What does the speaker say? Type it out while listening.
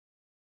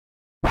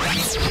Hi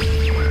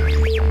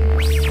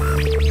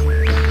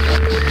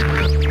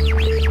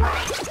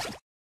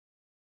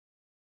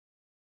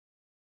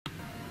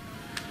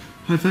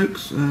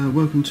folks,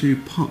 welcome to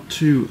part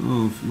 2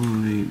 of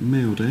my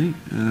mail day.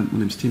 My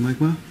name's Team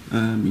Magma.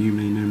 You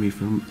may know me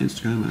from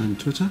Instagram and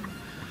Twitter.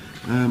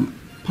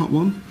 Part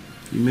 1,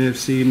 you may have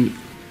seen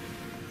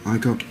I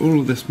got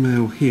all of this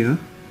mail here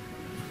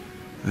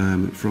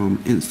from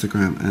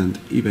Instagram and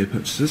eBay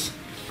purchases.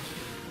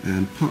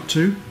 And part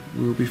 2,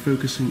 we'll be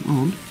focusing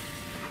on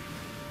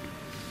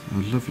a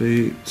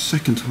lovely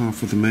second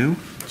half of the mail.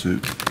 So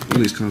all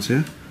these cards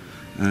here,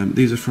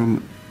 these are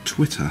from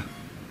Twitter.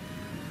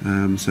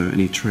 So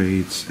any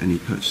trades, any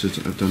purchases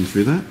that I've done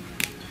through that,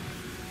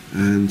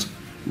 and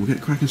we'll get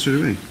cracking straight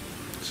away.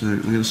 So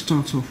I'm going to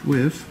start off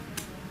with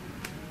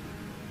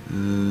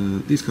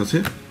these cards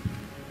here,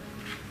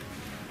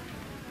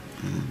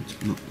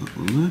 and not that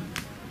one there.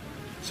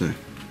 So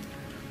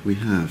we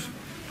have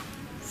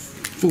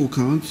 4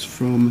 cards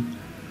from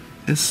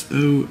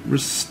S.O.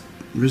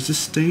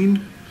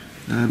 Resistain.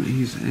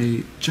 He's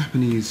a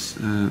Japanese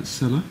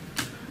seller,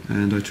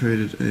 and I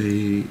traded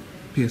a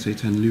PSA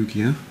 10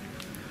 Lugia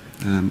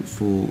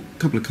for a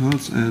couple of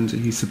cards, and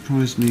he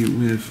surprised me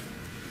with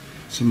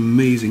some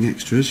amazing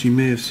extras. You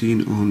may have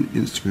seen on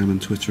Instagram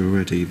and Twitter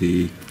already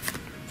the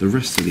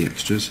rest of the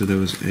extras. So there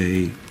was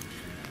a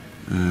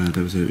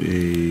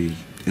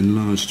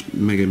enlarged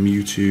Mega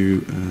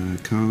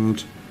Mewtwo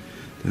card.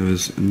 There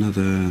was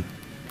another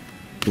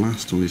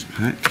Blastoise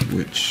pack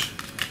which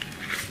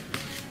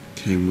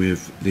came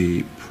with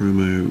the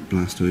promo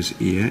Blastoise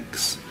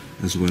EX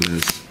as well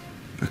as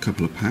a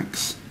couple of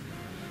packs.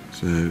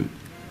 So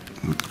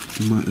I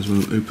might as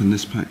well open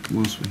this pack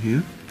whilst we're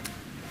here,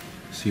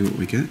 see what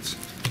we get.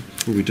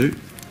 Before we do,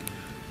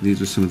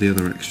 these are some of the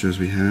other extras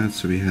we had.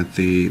 So we had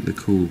the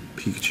cool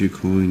Pikachu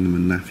coin, the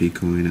Manafi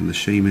coin and the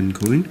Shaman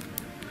coin.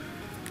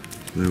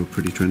 They were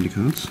pretty trendy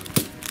cards.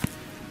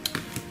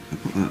 I'll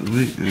put that out of the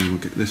way and we'll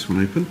get this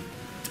one open.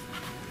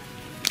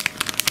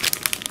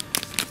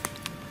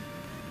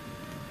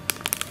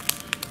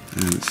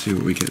 And let's see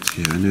what we get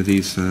here. I know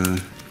these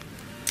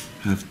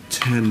have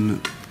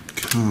 10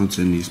 cards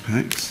in these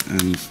packs,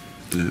 and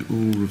they're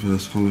all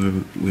reverse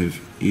hollow with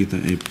either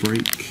a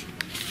break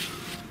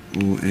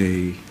or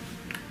a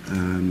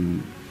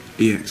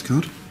EX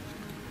card.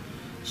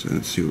 So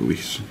let's see what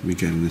we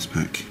get in this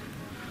pack.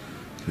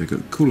 So we've got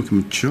a cool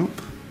looking Chop,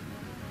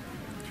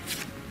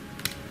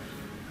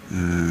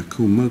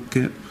 cool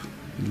Mudkip.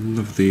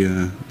 Love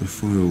the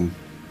foil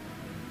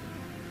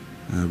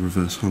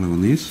reverse hollow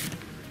on these.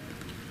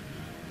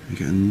 We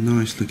get a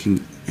nice looking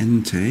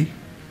Entei.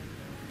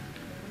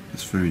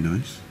 That's very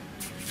nice.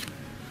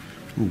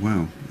 Oh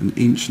wow, an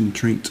Ancient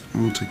Trait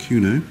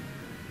Articuno.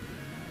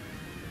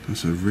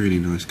 That's a really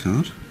nice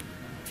card.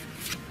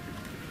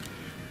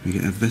 We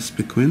get a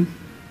Vespiquen.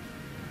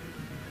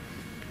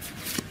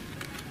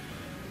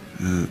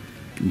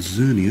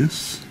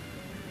 Xerneas.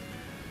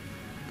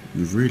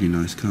 Really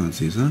nice cards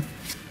these are.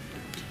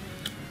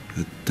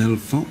 A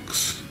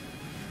Delphox.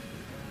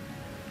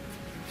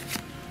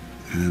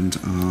 And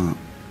our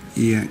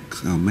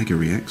EX, our Mega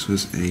EX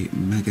was a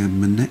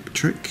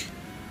MAGMAMail.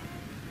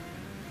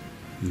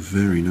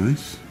 Very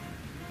nice.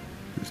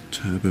 It's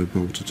Turbo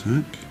Bolt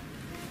Attack.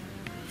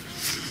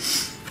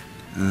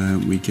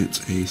 We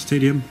get a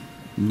Stadium,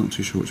 I'm not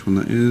too sure which one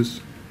that is.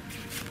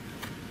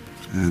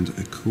 And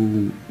a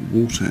cool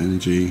Water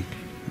Energy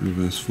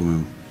reverse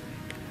foil.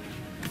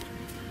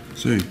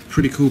 So,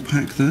 pretty cool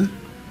pack there.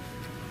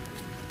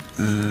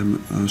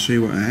 I'll show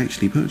you what I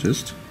actually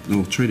purchased,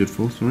 or traded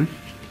for, sorry.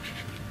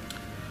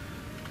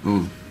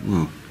 Oh,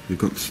 well, we've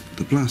got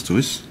the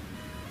Blastoise,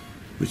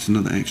 which is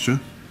another extra,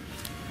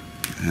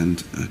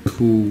 and a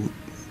cool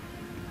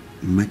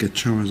Mega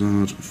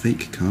Charizard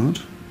fake card.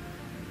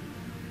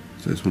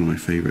 So it's one of my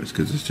favourites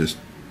because it's just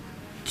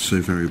so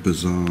very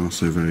bizarre,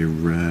 so very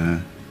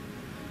rare,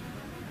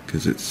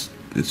 because it's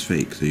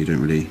fake, so you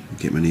don't really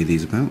get many of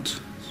these about.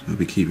 So I'll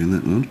be keeping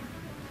that one.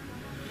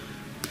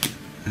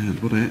 And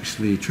what I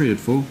actually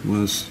traded for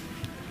was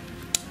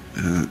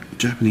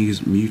Japanese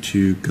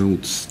Mewtwo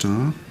Gold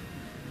Star.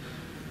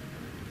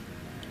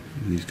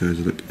 These guys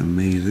look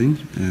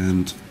amazing,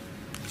 and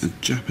a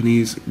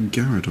Japanese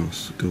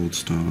Gyarados Gold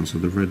Star, so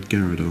the red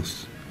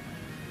Gyarados.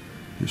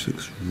 This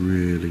looks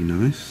really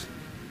nice.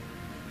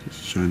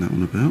 Just showing that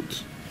one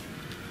about.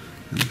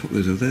 And put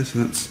those over there, so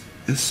that's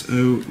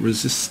S.O.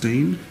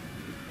 Resistain.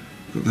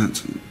 Got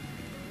that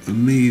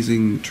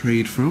amazing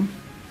trade from.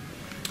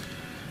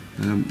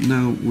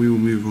 Now we will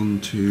move on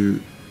to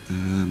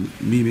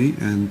Mimi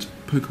and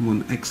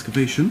Pokemon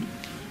Excavation.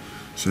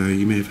 So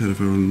you may have heard of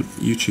her on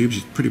YouTube,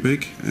 she's pretty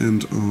big,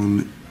 and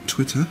on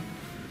Twitter.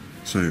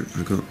 So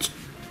I got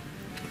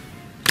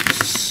a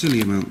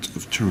silly amount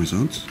of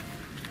Charizards.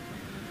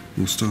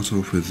 We'll start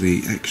off with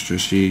the extra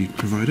she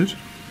provided,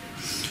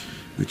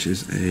 which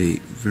is a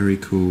very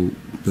cool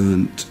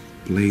burnt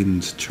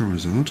blamed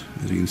Charizard.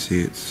 As you can see,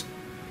 it's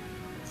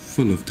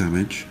full of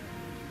damage,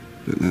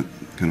 but that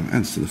kind of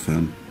adds to the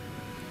fun.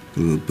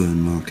 Got a little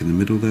burn mark in the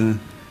middle there.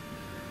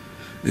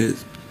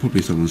 It's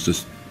probably someone's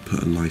just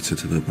put a lighter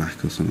to the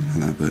back or something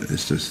like that, but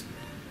it's just,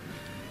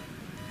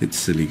 it's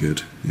silly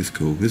good. It's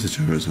cool. It's a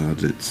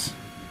Charizard.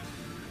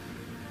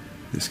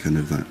 It's kind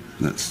of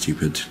that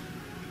stupid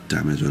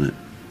damage on it.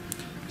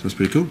 So that's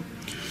pretty cool.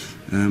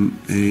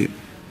 A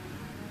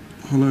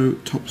hollow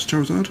tops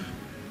Charizard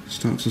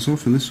starts us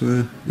off in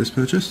this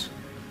purchase.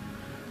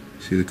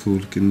 See the cool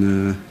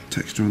looking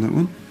texture on that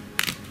one.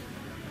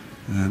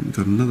 We've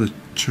got another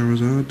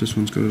Charizard. This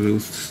one's got a little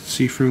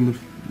see-through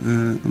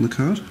on the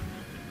card,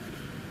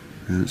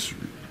 and it's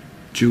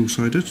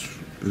dual-sided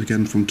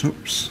again from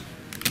tops.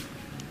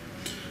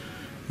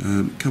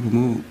 A couple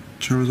more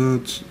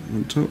Charizards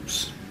on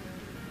tops,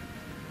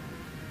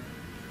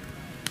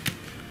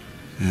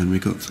 and we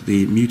got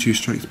the Mewtwo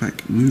Strikes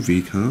Back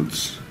movie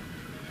cards.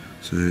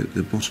 So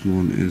the bottom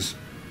one is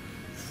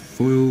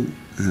foil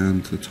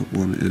and the top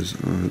one is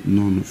a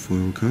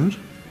non-foil card.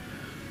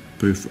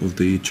 Both of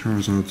the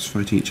Charizards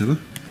fighting each other.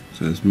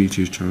 So it's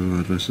Mewtwo's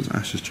Charizard versus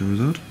Ash's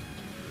Charizard.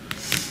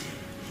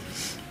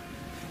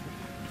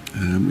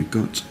 We've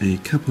got a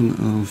couple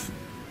of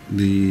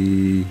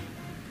the,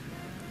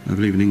 I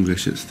believe in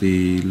English it's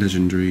the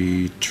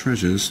Legendary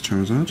Treasures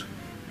Charizard.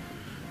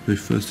 Both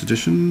first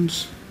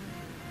editions,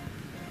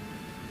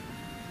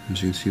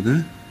 as you can see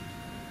there.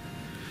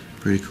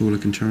 Pretty cool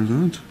looking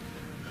Charizard.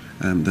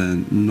 They're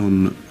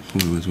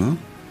non-hollow as well.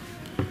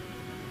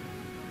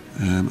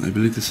 I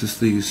believe this is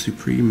the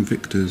Supreme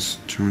Victor's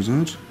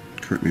Charizard.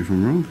 Correct me if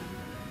I'm wrong.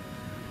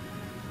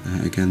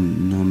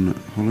 Again,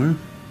 non-hollow.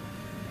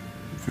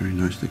 Very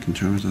nice looking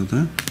Charizard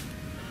there.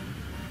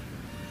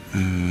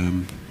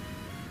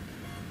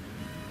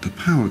 The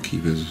Power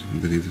Keepers, I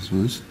believe this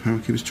one is. Power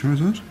Keepers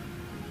Charizard.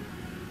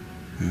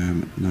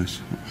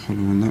 Nice hollow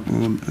on that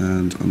one,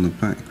 and on the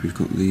back we've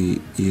got the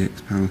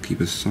EX Power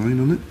Keepers sign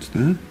on it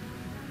there.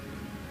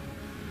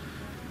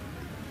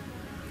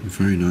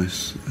 Very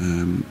nice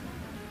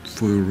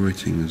foil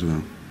writing as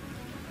well.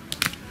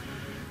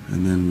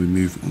 And then we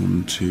move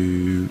on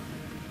to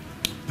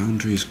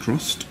Boundaries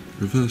Crossed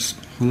Reverse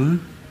Hollow.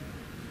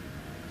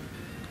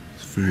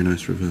 It's a very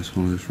nice reverse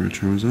hollow for a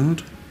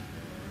Charizard.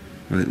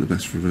 I think the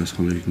best reverse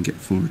hollow you can get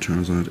for a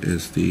Charizard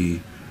is the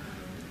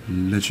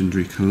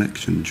Legendary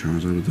Collection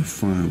Charizard with the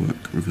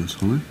Firework reverse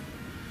hollow.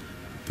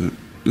 But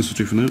this will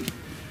do for now.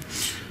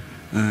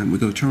 We've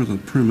got a Charizard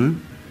promo,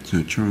 so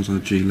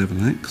Charizard G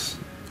Level X.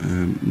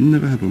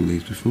 Never had one of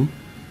these before,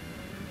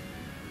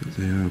 but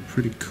they are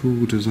pretty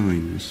cool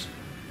designs,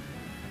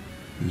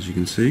 as you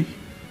can see.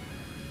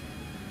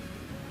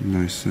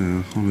 Nice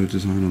hollow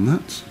design on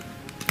that.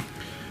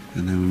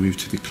 And then we move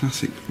to the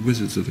classic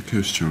Wizards of the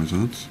Coast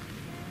Charizards.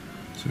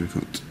 So we've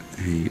got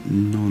a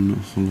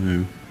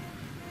non-hollow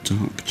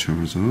Dark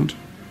Charizard.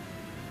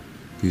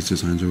 These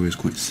designs are always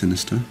quite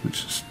sinister,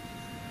 which is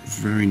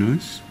very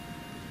nice.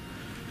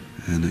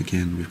 And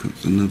again we've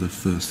got another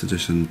first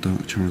edition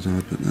Dark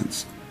Charizard, but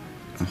that's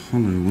a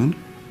hollow one.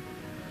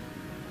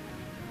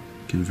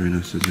 Again, very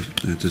nice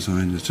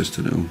design. There's just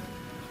a little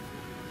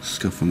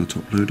scuff on the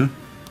top loader.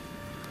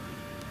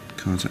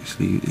 Card's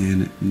actually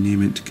in near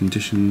mint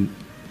condition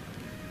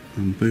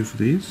on both of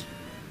these.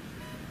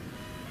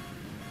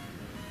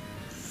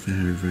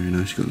 Very, very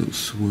nice. You've got a little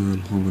swirl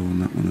hollow on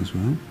that one as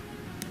well.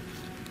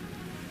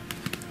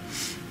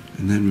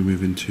 And then we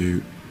move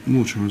into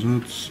more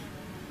Charizards.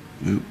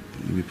 Oh,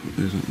 let me put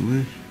those out of the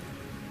way.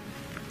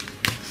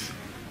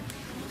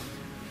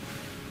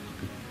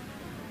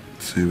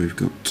 So we've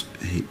got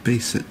a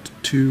base set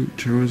 2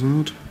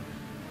 Charizard,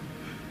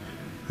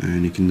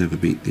 and you can never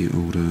beat the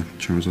older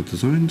Charizard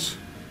designs.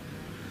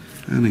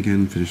 And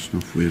again finishing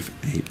off with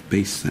a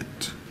base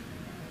set,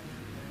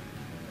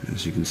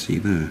 as you can see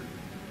there.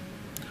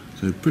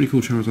 So pretty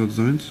cool Charizard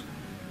designs.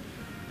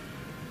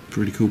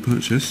 Pretty cool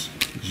purchase.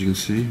 As you can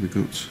see, we've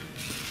got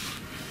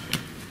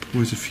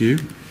quite a few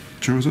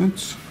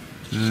Charizards.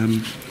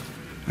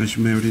 As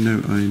you may already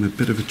know, I'm a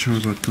bit of a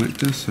Charizard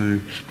collector,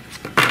 so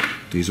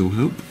these all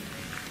help.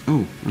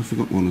 Oh, I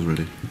forgot one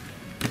already.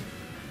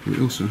 We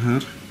also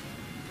had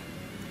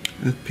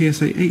a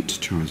PSA 8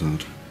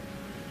 Charizard,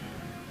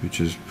 which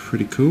is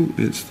pretty cool.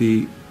 It's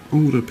the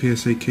older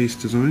PSA case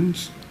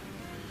designs.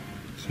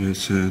 So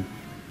it's a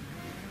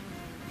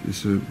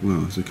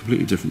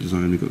completely different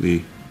design. We've got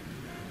the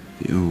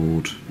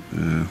old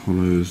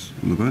hollows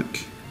on the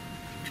back.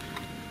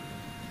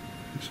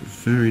 It's a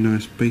very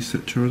nice base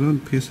set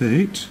Charizard, PSA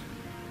 8.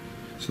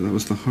 So that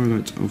was the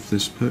highlight of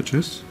this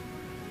purchase.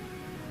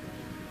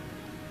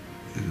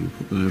 And we'll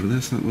put that over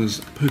there. So that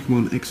was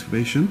Pokemon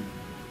Excavation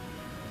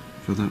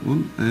for that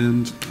one.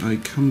 And I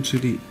come to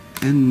the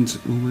end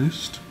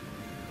almost,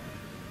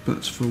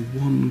 but for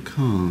one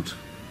card,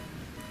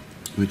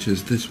 which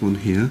is this one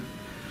here.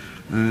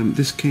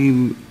 This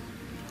came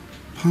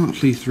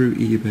partly through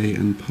eBay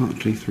and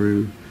partly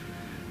through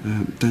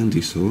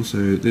Dandysaw,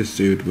 so this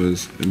dude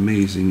was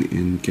amazing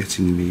in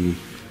getting me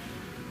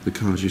the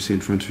cards you see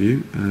in front of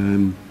you.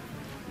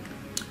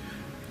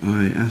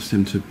 I asked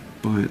him to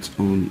buy it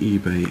on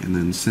eBay and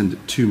then send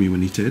it to me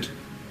when he did,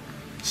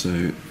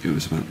 so it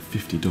was about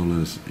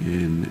 $50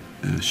 in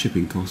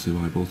shipping costs if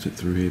I bought it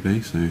through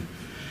eBay, so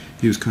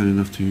he was kind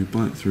enough to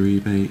buy it through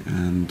eBay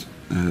and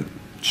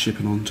ship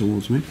it on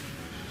towards me.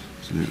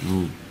 So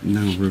I'll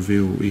now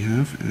reveal what we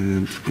have,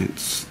 and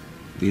it's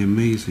the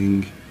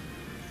amazing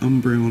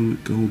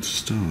Umbreon Gold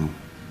Star,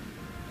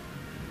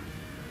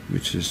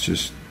 which is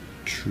just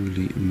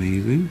truly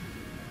amazing.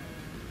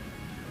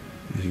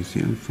 As you can see,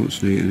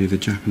 unfortunately only the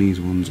Japanese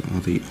ones are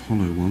the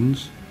hollow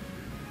ones,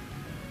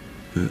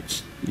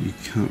 but you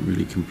can't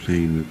really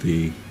complain with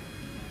the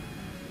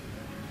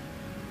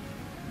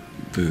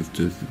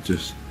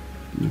just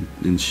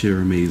in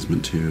sheer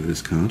amazement here of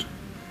this card,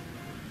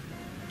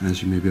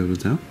 as you may be able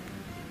to tell.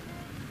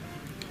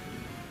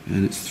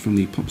 And it's from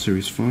the Pop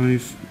Series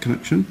 5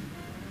 collection.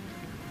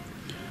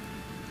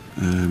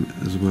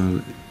 As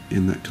well,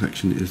 in that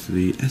collection is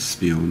the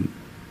Espeon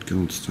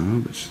Gold Star,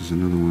 which is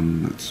another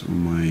one that's on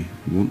my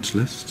want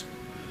list.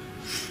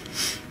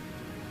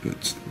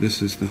 But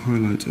this is the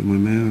highlight of my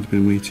mail. I've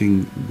been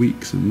waiting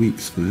weeks and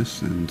weeks for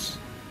this, and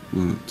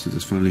well, since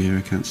it's finally here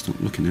I can't stop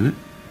looking at it.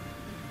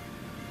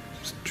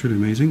 It's truly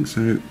amazing,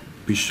 so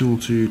be sure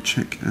to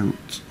check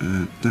out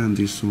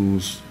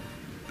Dandysaw's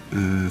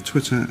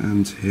Twitter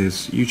and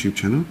his YouTube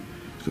channel.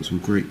 He's got some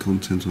great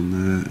content on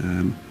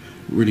there,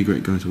 really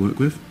great guy to work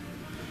with.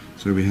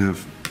 So we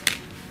have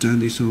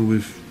Dandysaw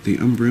with the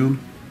Umbreon,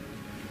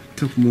 a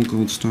couple more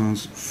gold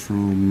stars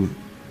from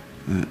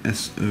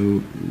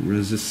SO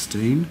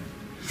Resistane,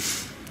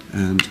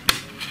 and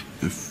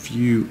a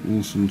few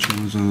awesome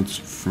Charizards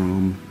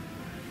from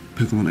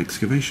Pokemon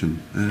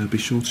Excavation. Be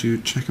sure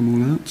to check them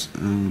all out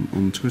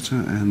on Twitter,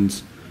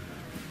 and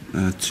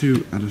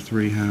 2 out of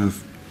 3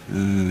 have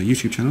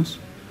YouTube channels.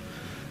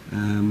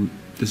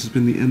 This has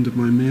been the end of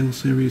my mail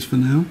series for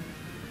now.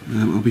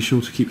 I'll be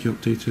sure to keep you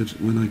updated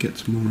when I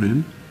get more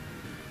in.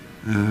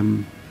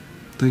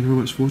 Thank you very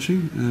much for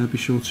watching. Be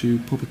sure to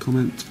pop a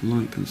comment,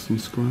 like and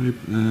subscribe,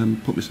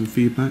 pop me some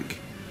feedback,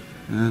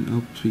 and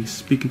I'll be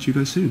speaking to you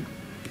guys soon.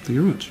 Thank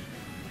you very much.